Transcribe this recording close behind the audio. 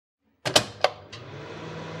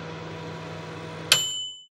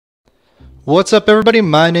What's up everybody,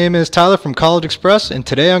 my name is Tyler from CollegeXpress and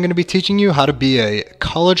today I'm going to be teaching you how to be a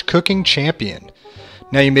college cooking champion.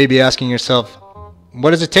 Now you may be asking yourself, what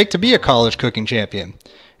does it take to be a college cooking champion?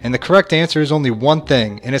 And the correct answer is only one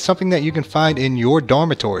thing, and it's something that you can find in your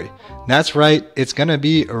dormitory. That's right, it's going to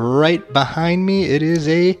be right behind me. It is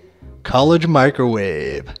a college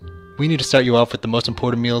microwave. We need to start you off with the most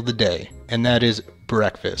important meal of the day, and that is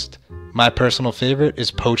breakfast. My personal favorite is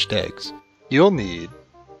poached eggs. You'll need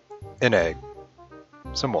an egg,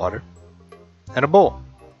 some water, and a bowl.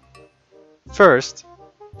 First,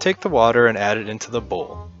 take the water and add it into the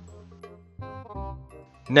bowl.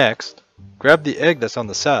 Next, grab the egg that's on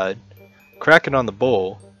the side, crack it on the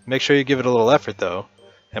bowl, make sure you give it a little effort though,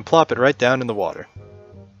 and plop it right down in the water.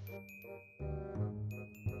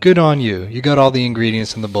 Good on you, you got all the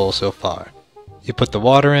ingredients in the bowl so far. You put the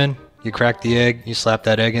water in, you crack the egg, you slap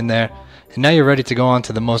that egg in there, and now you're ready to go on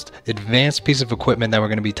to the most advanced piece of equipment that we're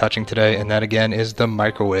going to be touching today, and that again is the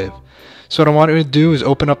microwave. So what I want you to do is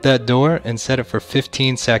open up that door and set it for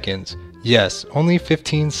 15 seconds. Yes, only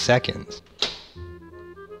 15 seconds.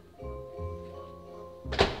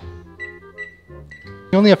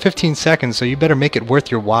 You only have 15 seconds, so you better make it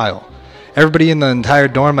worth your while. Everybody in the entire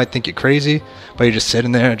dorm might think you're crazy, but you're just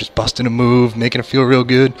sitting there, just busting a move, making it feel real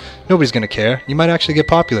good. Nobody's going to care. You might actually get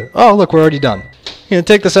popular. Oh, look, we're already done. You're going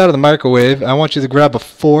to take this out of the microwave. I want you to grab a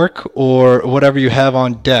fork or whatever you have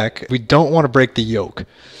on deck. We don't want to break the yolk.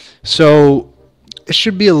 So it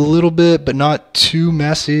should be a little bit, but not too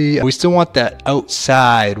messy. We still want that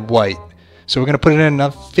outside white. So we're going to put it in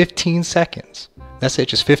another 15 seconds. That's it,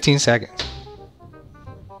 just 15 seconds.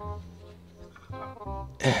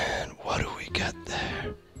 And what do we get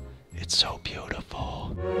there? It's so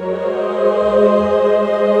beautiful.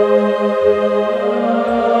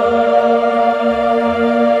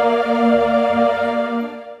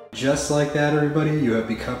 Just like that, everybody, you have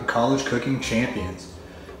become college cooking champions.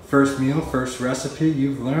 First meal, first recipe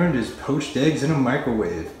you've learned is poached eggs in a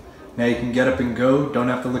microwave. Now you can get up and go, don't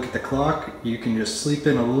have to look at the clock. You can just sleep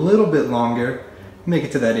in a little bit longer, make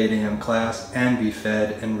it to that 8 a.m. class, and be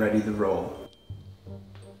fed and ready to roll.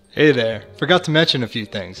 Hey there, forgot to mention a few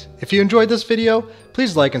things. If you enjoyed this video,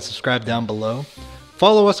 please like and subscribe down below.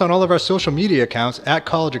 Follow us on all of our social media accounts at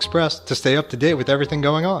CollegeXpress to stay up to date with everything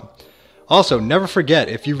going on. Also, never forget,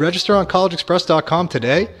 if you register on CollegeXpress.com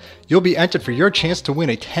today, you'll be entered for your chance to win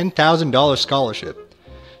a $10,000 scholarship.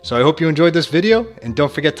 So I hope you enjoyed this video, and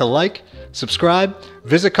don't forget to like, subscribe,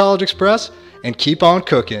 visit CollegeXpress, and keep on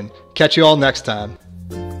cooking. Catch you all next time.